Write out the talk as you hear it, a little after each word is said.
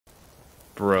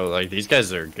Bro, like these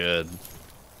guys are good.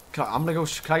 Can I go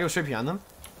straight behind them?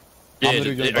 Yeah,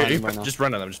 just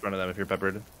run on them. Just run on them if you're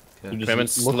peppered.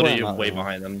 Commitment's literally way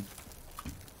behind them.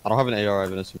 I don't have an AR. I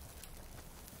have an SMG.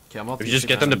 Okay, I'm up. If you just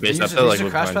get them to base up, they're like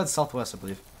crash pad southwest, I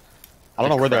believe. I don't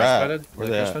know where they're at. Where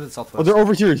they at? Oh, they're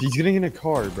over here. He's getting in a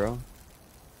car, bro.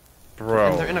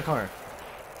 Bro. They're in a car.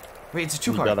 Wait, it's a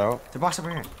 2 car. They're boxed up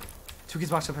right here. 2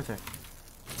 kids boxed up right there.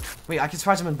 Wait, I can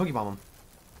surprise them and boogie bomb them.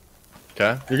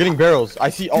 Okay. You're getting barrels. I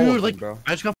see all of them, like, bro.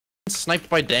 I just got sniped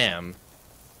by Damn.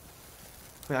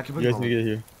 Wait, I can boogie you guys bomb need to get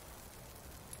here.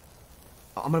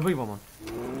 I'm gonna boogie bomb one.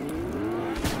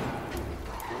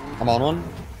 I'm on one.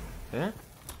 Yeah?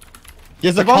 He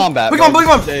has a combat. Boogie bomb, boogie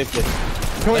bomb!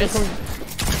 Come here.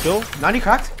 Kill. 90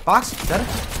 cracked. Box. Dead.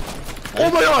 Oh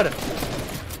my god!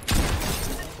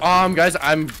 Guys,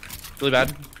 I'm really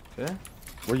bad. Okay.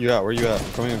 Where you at? Where you at?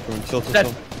 Come here. Chill.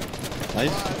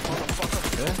 Nice.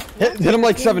 Okay. Hit him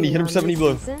like 70. Hit him 70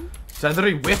 blue. So I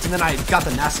literally whiffed and then I got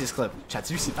the nastiest clip. Chat,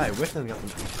 did you see? I whiffed and got them.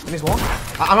 And he's one.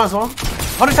 I'm on his one.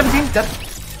 117. Dead.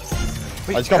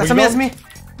 Wait, that's me.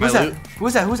 Who's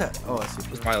that? Who's that? Oh, I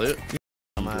see. It's my loot.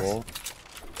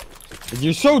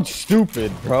 You're so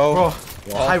stupid, bro.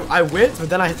 I whiffed, but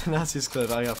then I hit the nastiest clip.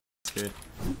 I got scared.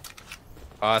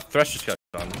 Thresh just got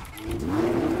done.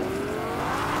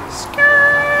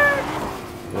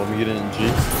 Let me get in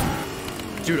G.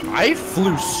 Dude, I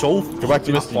flew so Go back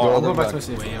to Misty. I'll go back to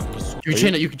Misty. You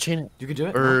chain it. You can chain it. You can do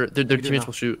it. Or their teammates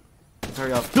will shoot.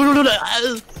 Hurry up. No.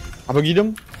 I boogied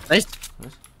him. Nice.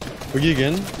 Boogie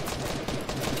again.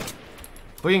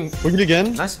 Boogie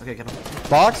again. Nice. Okay, get him.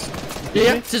 Box.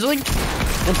 Yeah. Sizzling.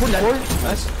 144.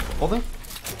 Nice. Holding.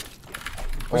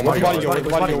 Oh my god.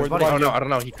 Oh no, I don't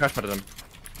know. He crash padded him.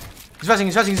 He's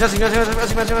resting.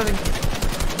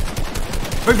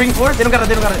 Bring floor. They don't got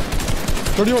it.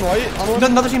 31 white.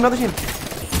 Another team.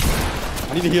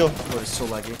 I need to heal. Oh, it's so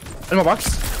laggy. In my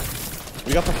box.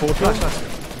 We got the full kill.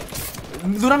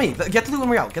 Loot on me. Get the loot on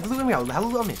me out. Hell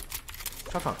loot on me.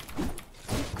 Shot.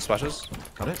 Splashes.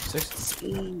 Got it. 6.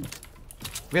 We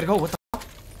gotta go. What the fuck?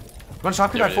 Run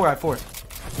shotgun. I have 4.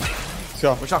 Let's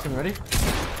go. We're shotgun. Ready?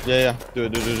 Yeah. Do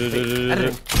it.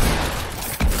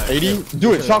 80.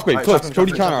 Do it. Shockwave. Clicks.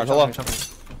 Cody counter. Hello.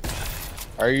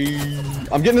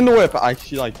 I'm getting in the whip. I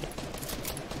actually like.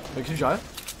 Wait, can you drive?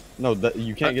 No,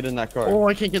 you can't get in that car. Oh,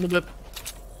 I can't get in the whip.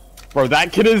 Bro,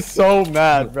 that kid is so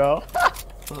mad, bro.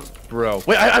 Bro.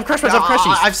 Wait, I've crashed myself.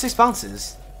 I have 6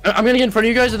 bounces. I'm gonna get in front of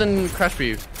you guys and then crash for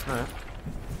you.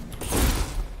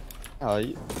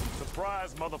 Alright.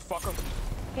 Surprise, motherfucker.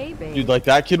 Hey, babe. Dude, like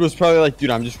that kid was probably like,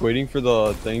 dude, I'm just waiting for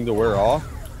the thing to wear off.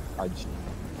 I just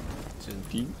didn't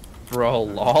pee. Bro,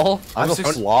 lol. I'm a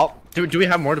flop. Do we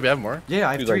have more? Yeah,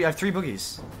 I have 3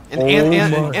 boogies. And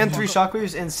 3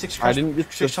 shockwaves and 6 crash. I didn't get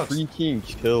the freaking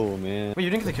kill, man. Wait, you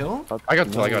didn't get the kill? I got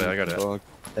it.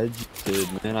 Edgy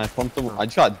kid, man. I pumped him. I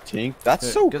just got tanked.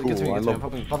 That's so cool. I love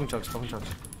popping chucks.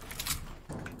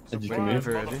 Edgy, come here.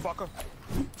 Motherfucker.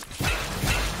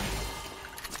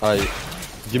 Alright.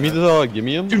 Give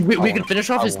me him. Dude, we can finish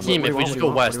off his team if we just go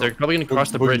west. They're probably gonna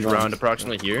cross the bridge around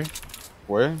approximately here.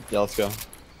 Where? Yeah, let's go.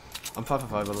 I'm 5 for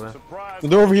 5, by the way.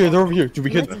 They're over here. Dude,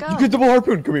 you can double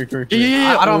harpoon. Come here.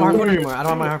 Yeah. I don't have harpoon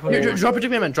anymore. Here, drop it to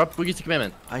commandment. Drop boogies to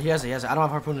commandment. He has it. I don't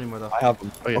have harpoon anymore, though. I have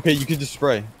them. Okay, you can just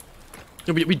spray.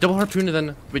 No, we double harpoon and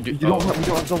then we do. We don't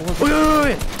have double harpoon.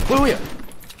 Wait.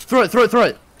 Throw it.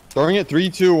 Throwing it. 3,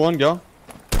 2, 1, go.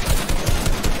 You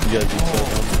guys need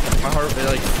to my heart, it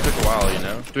like took a while, you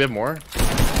know? Do we have more?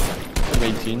 I'm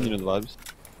 18, you know the vibes.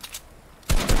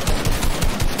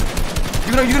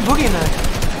 You can boogie in there.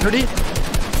 30?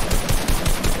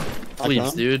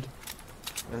 Please, dude.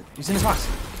 He's in his box.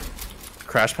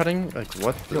 Crash padding? Like,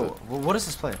 what? Yo, what is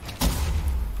this play?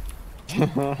 Do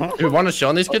we want to show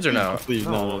on these kids or no? Please,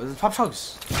 no. Pop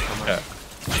chugs. Yeah.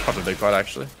 Just pop a big pot,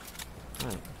 actually.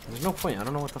 Right. There's no point. I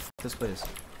don't know what the f this play is.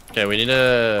 Okay, we need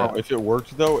to... Oh, if it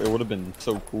worked, though, it would have been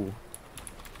so cool.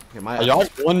 Okay, y'all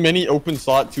have 1 mini open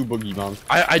slot, 2 boogie bombs.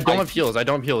 I don't have heals,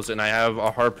 and I have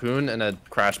a harpoon and a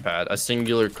crash pad, a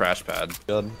singular crash pad.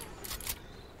 Good.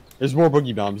 There's more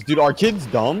boogie bombs. Dude, are kids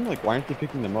dumb? Like, why aren't they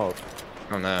picking them up?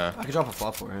 I don't know. I could drop a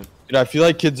flop for it. Dude, I feel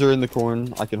like kids are in the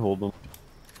corn. I can hold them.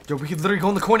 Yo, we could literally go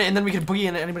in the corner and then we could boogie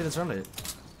in anybody that's around it.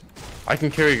 I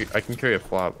can carry a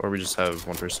flop, or we just have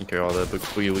one person carry all the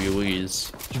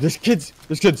boogies. Dude, there's kids.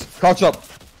 Crouch up.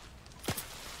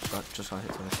 Just got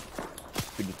hit twice.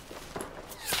 Ready?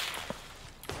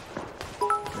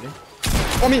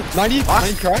 Oh, me. 90.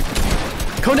 90 crack.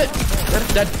 Cone it.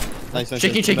 Dead. Nice.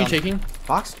 Shaking.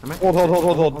 Box. Hold.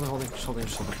 Holding. Just holding.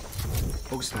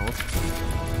 Focus and hold.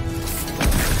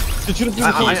 Dude, shoot him through the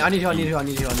I need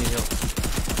heal.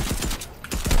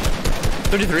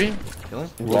 33.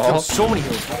 Wow. So many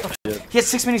heals. He has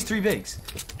 6 minis, 3 bigs.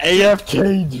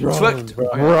 AFK drone. Swift.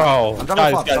 Bro. I'm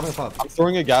dropping a pop. I'm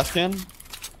throwing a gas can.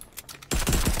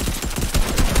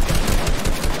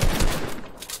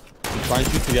 Try and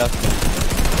shoot the gas can.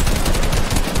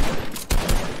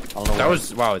 I don't know.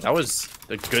 That was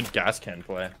a good gas can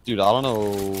play. Dude, I don't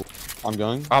know. I'm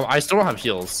going. I still don't have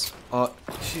heals.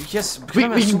 Yes. We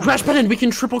can crash put in. We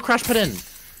can triple crash put in.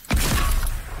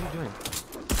 What are you doing?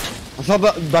 I saw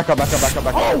that. Back up.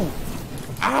 Oh!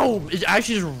 Ow! It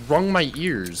actually just rung my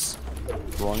ears.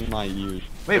 Rung my ears.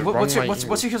 Wait, what's your heals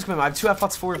commitment? I have 2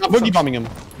 F-bots, 4. I'm boogie bombing him.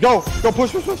 Go,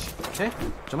 push. Okay,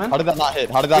 jump in. How did that not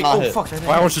hit? How did that not hit? Fuck,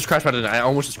 I almost just crash put in. I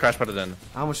almost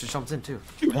just jumped in too.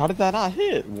 Dude, how did that not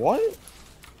hit? What?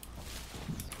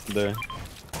 There.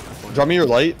 Drop me your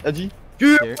light, Edgy.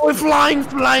 Dude, we're flying,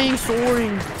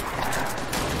 soaring.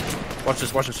 Watch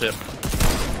this shit.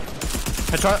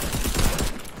 Headshot.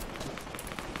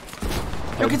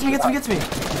 Yo, gets me.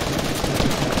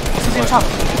 He's in top.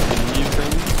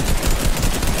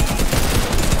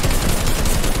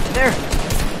 There.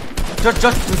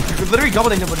 Just literally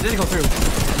doubling him, but it didn't go through.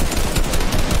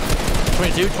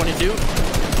 22.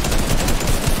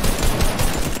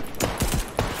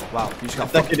 Wow, you just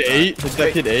got Hit that kid 8. Hit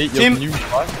that kid 8. Yo, Team. can you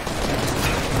shot?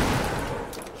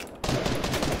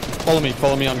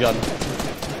 Follow me on gun.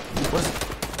 What is it?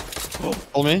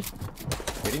 Follow me.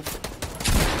 Waiting.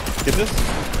 Get this.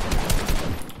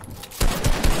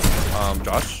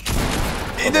 Josh.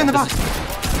 They're in the box.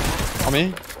 On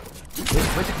me.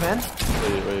 Wait to command.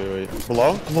 Wait.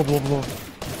 Below? Below.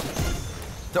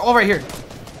 They're all right here.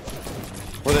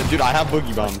 Dude, I have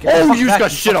boogie bomb. Oh, you just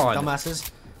got shit on.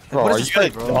 Dumbasses. Bro, what are is you this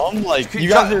guys play, bro? dumb? Like, you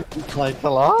guys are like,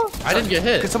 hello? I didn't get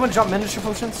hit. Could someone drop miniature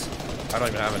potions? I don't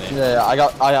even have any. Yeah, I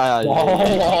got.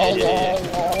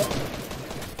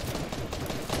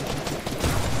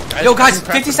 Yo, guys,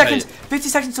 50 seconds. 50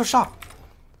 seconds till shop.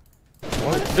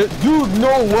 What? Dude,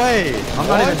 no way. I'm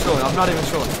not even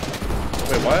trolling.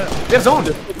 Wait, what? They have zone.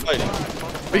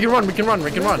 We can run. Yeah,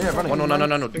 running. Oh,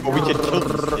 we can kill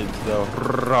these kids, though.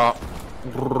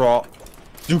 Raw.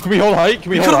 Dude, can we hold height?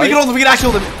 We can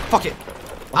actually hold them. Fuck it.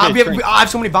 I have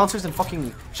so many bouncers and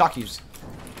fucking shockies.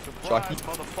 Shocky?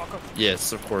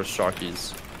 Yes, of course,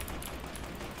 shockies.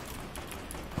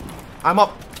 I'm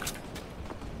up.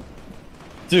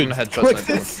 Dude, headshot.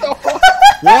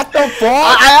 What the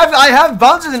fuck? I have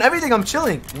bouncers and everything. I'm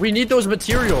chilling. We need those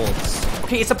materials.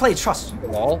 Okay, it's a play. Trust.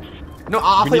 Wall. No,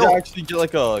 I'll We play. need to actually get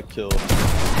like a kill.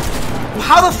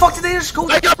 How the fuck did they just go?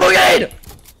 I got boogied!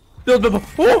 Dude,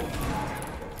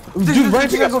 right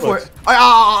go for it.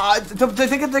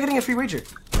 They're getting a free wager.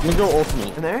 I'm gonna go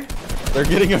ultimate. In there? They're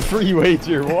getting a free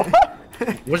wager. What?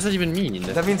 What does that even mean?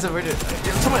 That means that we're just.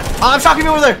 Someone. I'm shocking me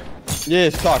over there. Yeah,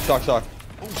 shock.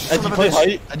 Did you play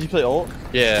height? Did you play ult?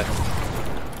 Yeah.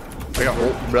 I got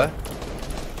ult, bruh.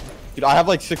 Dude, I have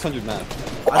like 600 man.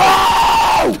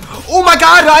 Oh my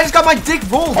god, I just got my dick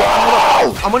rolled.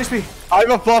 I'm on HP. I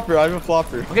have a flopper.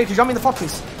 Okay, can you drop me in the flop,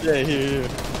 please? Yeah, here.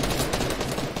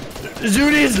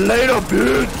 Judy's later,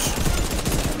 bitch!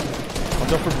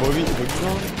 Watch out for Boogie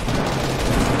zone.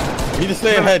 We need to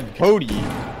stay ahead, Cody.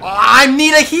 I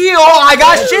need a heal. I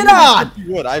got shit on.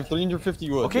 Wood. I have 350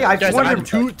 wood. Okay, I have 200. I'm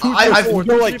 2-4.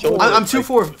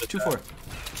 2-4.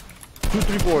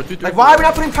 2-3-4. Like, why are we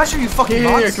not putting pressure, you fucking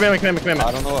bots? Come here.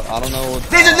 I don't know.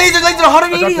 Laser,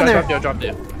 180 in there. I dropped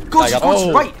it. Go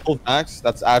right. Full max.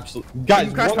 That's absolute.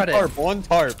 Guys, one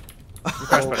tarp.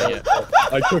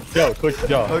 I quick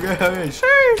go. Okay.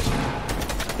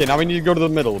 Okay, now we need to go to the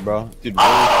middle, bro. Dude.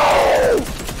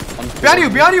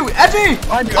 Behind you, Edgy!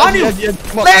 On you!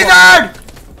 Laser!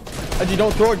 Edgy,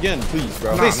 don't throw again, please,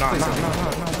 bro. Please.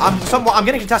 I'm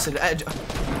getting contested.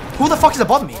 Who the fuck is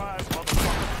above me?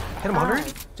 Hit him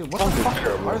 100? Dude, what the fuck?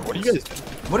 What are you guys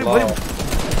doing? What?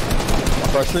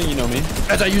 Pressuring, you know me.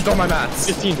 As I used all my mats.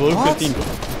 15 blue, What? 15 blue.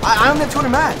 I only have 200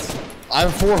 mats. I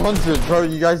have 400, bro.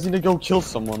 You guys need to go kill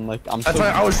someone. Like, I'm That's what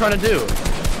I was trying to do.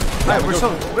 Alright, we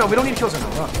don't need kills right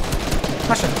now.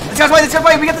 Pressure. This guy's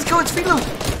white. We got this kill. It's free loot.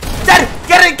 Dead!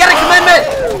 Get it, commandment!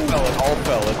 All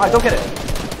fell. Alright, don't get it.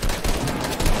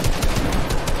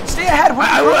 Stay ahead.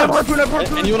 I have harpoon.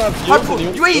 Anyone have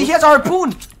Harpoon. Wait, he has a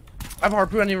harpoon. I have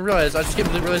harpoon. I didn't even realize. I just came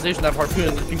to the realization that I have harpoon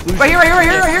in the conclusion. Right here.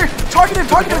 Target him.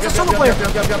 It's a solo player.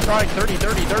 I'm trying. 30.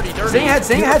 Staying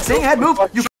ahead. Move.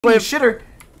 You shitter.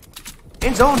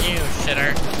 In zone. You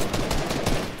shitter.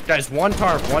 Guys, one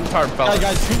tarp, fellas.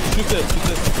 Guys, shoot this.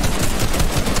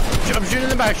 I'm shooting in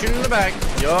the back.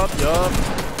 Yup.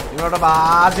 You know the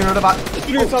bot. Shooting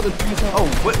us out. Oh,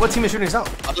 what team is shooting us out?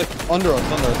 I'm like under us.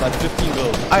 I have 15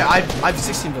 builds. I have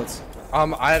 16 builds.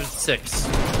 I have 6.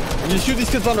 You shoot these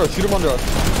kids under us. Shoot them under us.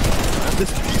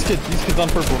 These kids on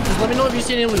purple. Just let me know if you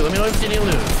see any loot. Let me know if you see any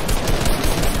loot.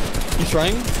 He's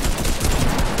trying.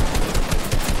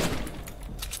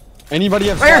 Anybody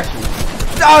have right here?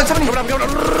 Oh, 70. Coming up, coming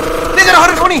up. They got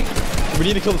 120. We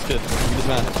need to kill this kid. This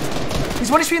man.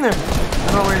 He's 1 HP in there. I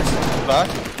don't know where he is. Back.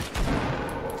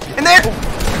 In there.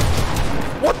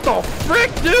 What the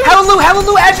frick, dude?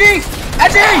 Hallelujah, Edgy!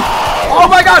 Edgy! Oh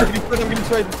my god! I'm getting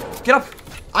sprayed. Get up.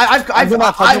 I've no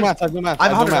mats. I have no mats. I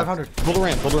have 100. Build a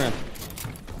ramp.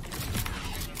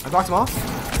 I blocked him off.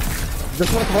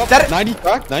 Just wanna come up. That 90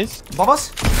 crack. Nice. Above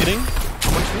us. Kidding.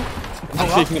 I'm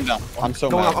shaking him down. I'm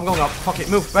so mad. I'm going up. Fuck it.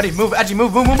 Move. Ready. Move. Edgy.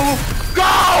 Move. Go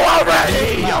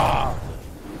already!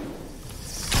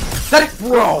 That it.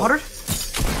 Bro. 100.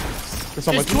 He's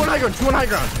 2 on high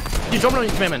ground. He's jumping on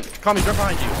you, commandment. Call me, jump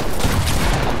behind you.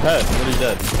 I'm dead. Literally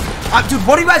dead. Dude,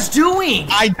 what are you guys doing?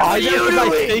 What are you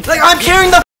doing? Like, I'm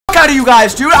carrying the out of you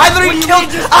guys, dude. I literally killed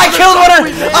one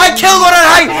on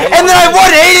height, and then I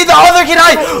 180 the other kid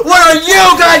height. What are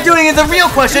you guys doing is the real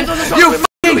question. You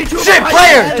fucking shit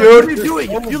player, dude. What are you doing?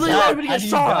 You literally get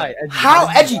shot. How,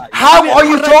 Edgy? How are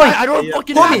you throwing? I don't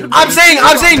fucking know. I'm saying,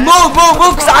 move,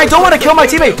 because I don't want to kill my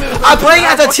teammate. I'm playing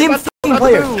as a team fucking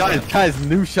player. Guys,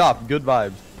 new shop. Good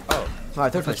vibes. Oh.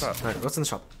 Alright, third place. Alright, what's in the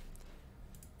shop?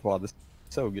 Wow, this is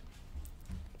so good.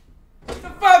 What the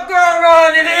fuck going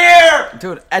on in here?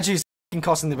 Dude, Edgy's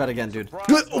costing the bet again, dude.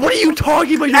 What are you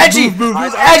talking about? Edgy!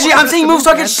 Edgy, I'm saying move so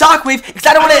I can shockwave, because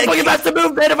I don't want to. Fucking about to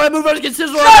move, man. If I move, I get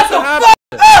sizzle. Shut the fuck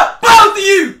up! Both of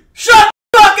you! Shut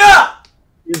the fuck up!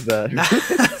 Is that?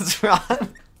 That's right.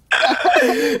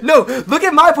 No, look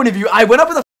at my point of view. I went up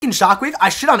with a fucking shockwave, I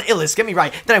shit on 𝐿, get me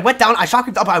right. Then I went down, I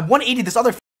shockwaved up, I 180 this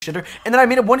other shitter, and then I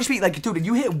made it 1 HP. Like, dude,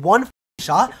 you hit one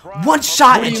shot? One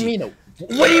shot, What do you mean?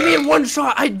 What do you mean 1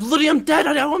 shot? I literally am dead.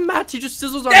 I don't want mats. He just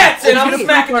sizzles on me. That's it. I'm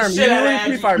smacking the shit out of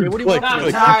me. What do you want?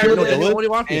 What do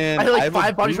you want? I hit like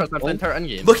 5 body shots after the entire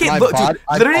endgame. Look, dude,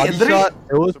 literally.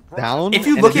 If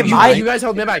you look at my, you guys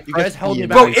held me back. You guys held me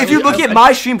back. Bro, if you look at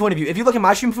my stream point of view,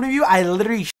 I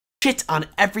literally shit on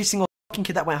every single fucking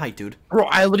kid that went height, dude. Bro,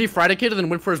 I literally fried a kid and then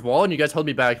went for his wall, and you guys held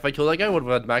me back. If I killed that guy, I would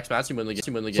have had max mats and win the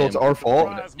game. So it's our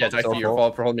fault? Yeah, it's actually your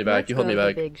fault for holding me back. You held me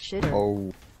back.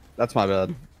 Oh, that's my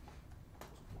bad.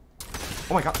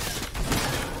 Oh my god.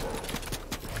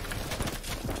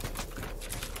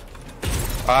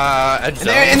 In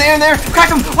there. Crack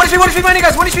him. 1 HP, my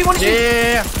guys. 1 HP.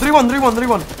 Yeah.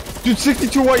 3-1. Dude,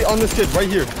 62 white on this kid right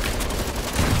here.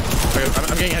 Okay,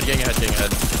 I'm getting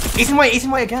ahead. 18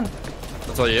 white again.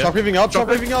 That's all you. Stop moving up.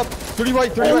 30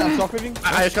 white. I'm stop moving.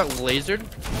 I just got lasered.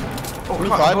 Oh,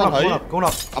 going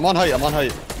up. I'm on height.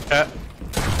 Okay.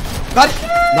 Got it.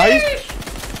 Nice.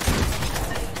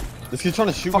 This kid's trying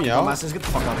to shoot me out. Get the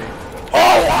fuck out of here.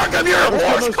 Oh, Arkham, you're a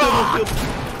horse cock!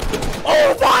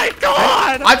 Oh my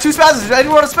god! I have 2 spazzes. I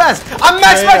didn't want to spaz. I'm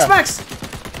max.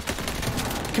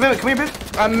 Come here, bitch.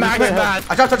 I'm max.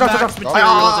 I dropped. I'm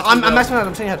max.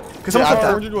 I'm staying ahead. Cause someone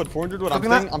clipped that. 400 wood. I'm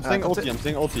saying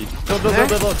ulti. Build.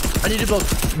 I need to build.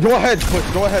 Go ahead, Quick.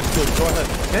 Go ahead.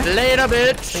 Okay. Later,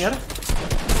 bitch. Stay ahead.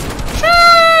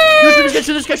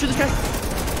 Shoot this guy.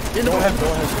 Go ahead.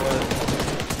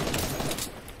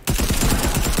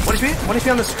 1 HP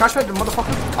on this crash pad,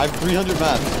 motherfucker. I have 300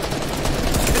 mats.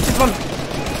 This is one. I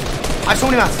have so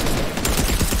many mats.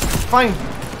 Fine.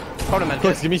 Hold on, man.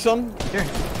 Quick, give me some. Here.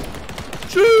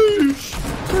 Sheesh.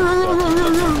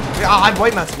 Yeah, I have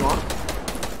white mats if you want.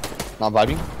 Not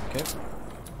vibing. Okay.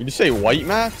 You just say white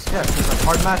mats? Yeah, because like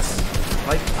hard mats.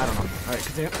 Like, I don't know. Alright,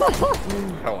 continue.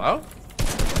 Hello?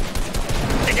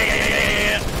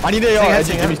 I need AR.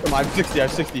 Give me some. I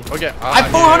have 60. Okay. I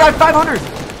have 400. I have 500.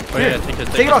 Oh, yeah, take it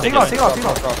off.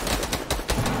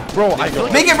 Bro,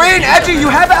 make it rain, Edgy. You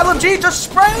have LMG. Just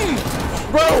spray.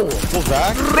 Bro, full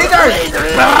back. Laser.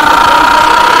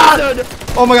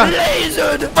 Oh my god.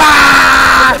 Lasered.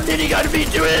 Then you gotta be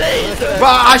doing laser. Bro,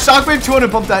 I shockwave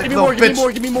 200 pump that little bitch.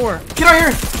 Give me more. Get out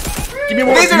here. Give me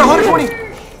more. Laser 120.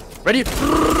 Ready?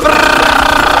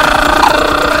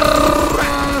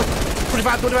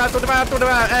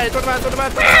 25. Hey,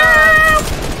 25.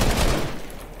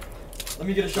 Let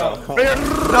me get a shot. No,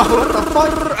 what the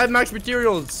fuck? I have max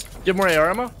materials. Give more AR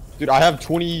ammo? Dude, I have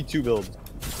 22 builds.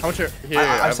 How much here?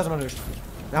 I have 700.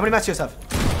 How many mats do you guys have?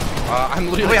 I'm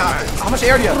literally. How much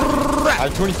AR do you have? I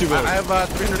have 22 builds. I have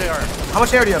 300 AR. How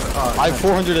much AR do you have? I have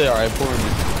 400 AR.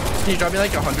 Can you drop me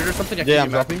like 100 or something? Yeah, I'm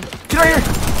dropping. Get out here.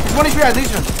 He's 1 HP. I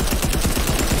laser him.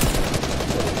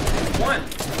 1.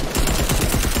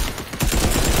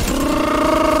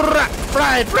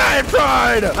 Fried!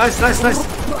 Nice.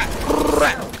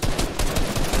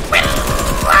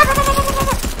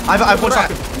 I have 1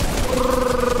 shotgun.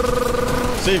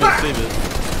 Save it, save it.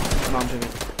 No, I'm saving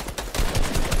it.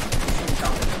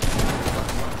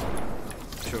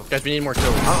 True. Guys, we need more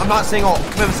kills. I'm not saying all.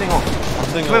 Come here, saying all. I'm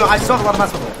saying Wait, I still have a lot of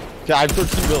mats over there. Okay, I have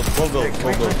 13 builds, 12 builds,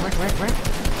 12 builds.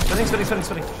 Come here.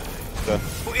 Spinning. Okay.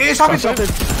 Hey, stop it. Right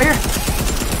here.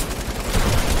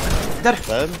 Dead.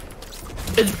 Dead?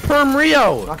 It's Perm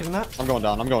Rio! Not getting that. I'm going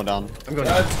down, I'm going down. Let's go.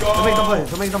 Don't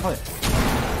make them play.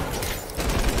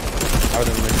 I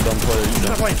didn't make a dumb play. You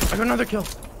know. I got another kill.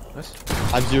 Nice.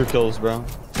 I have 0 kills, bro.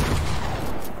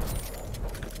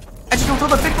 I just don't throw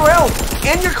the Victor Royale.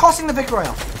 And you're costing the Victor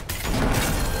Royale.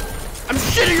 I'm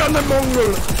shitting on the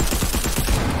mongrel!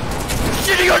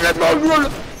 Shitting on the mongrel!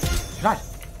 You died.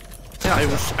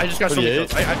 I just got so many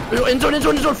kills. In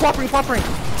zone, flopping.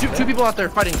 Two people out there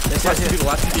fighting. Last two people.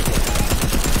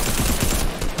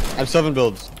 I have 7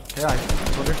 builds. Yeah,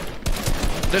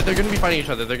 They're gonna be fighting each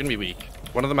other. They're gonna be weak.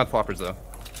 One of them had floppers though.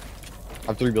 I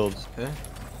have 3 builds. Okay.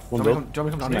 One Do you build. want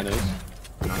me to come down here?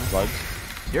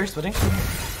 Vibes. You're splitting?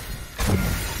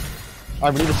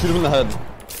 Alright, we need to shoot him in the head.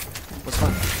 What's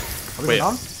fun? Are we Wait.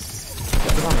 going down?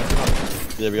 Let's go down.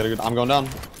 Yeah, we gotta go. I'm going down.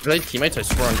 Are they teammates? I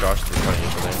swear on Josh they're fighting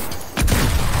each other.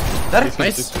 That is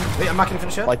Nice. Wait, I'm not gonna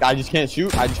finish it. Like, I just can't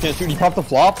shoot. He popped the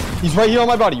flop. He's right here on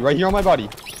my body.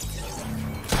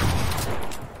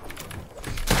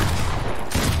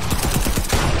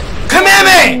 Come at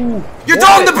me! You're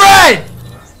throwing the bread!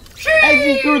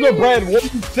 Edgy threw the bread. What are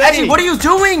you saying? Edgy, what are you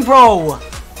doing, bro?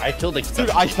 I killed like Dude,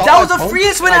 I That was the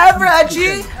freest win ever,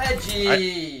 Edgy!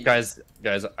 guys,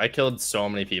 I killed so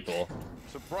many people.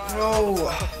 Bro.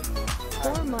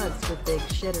 4 months with Big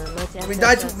Shitter.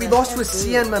 Let's We lost to a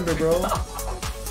CN member, bro.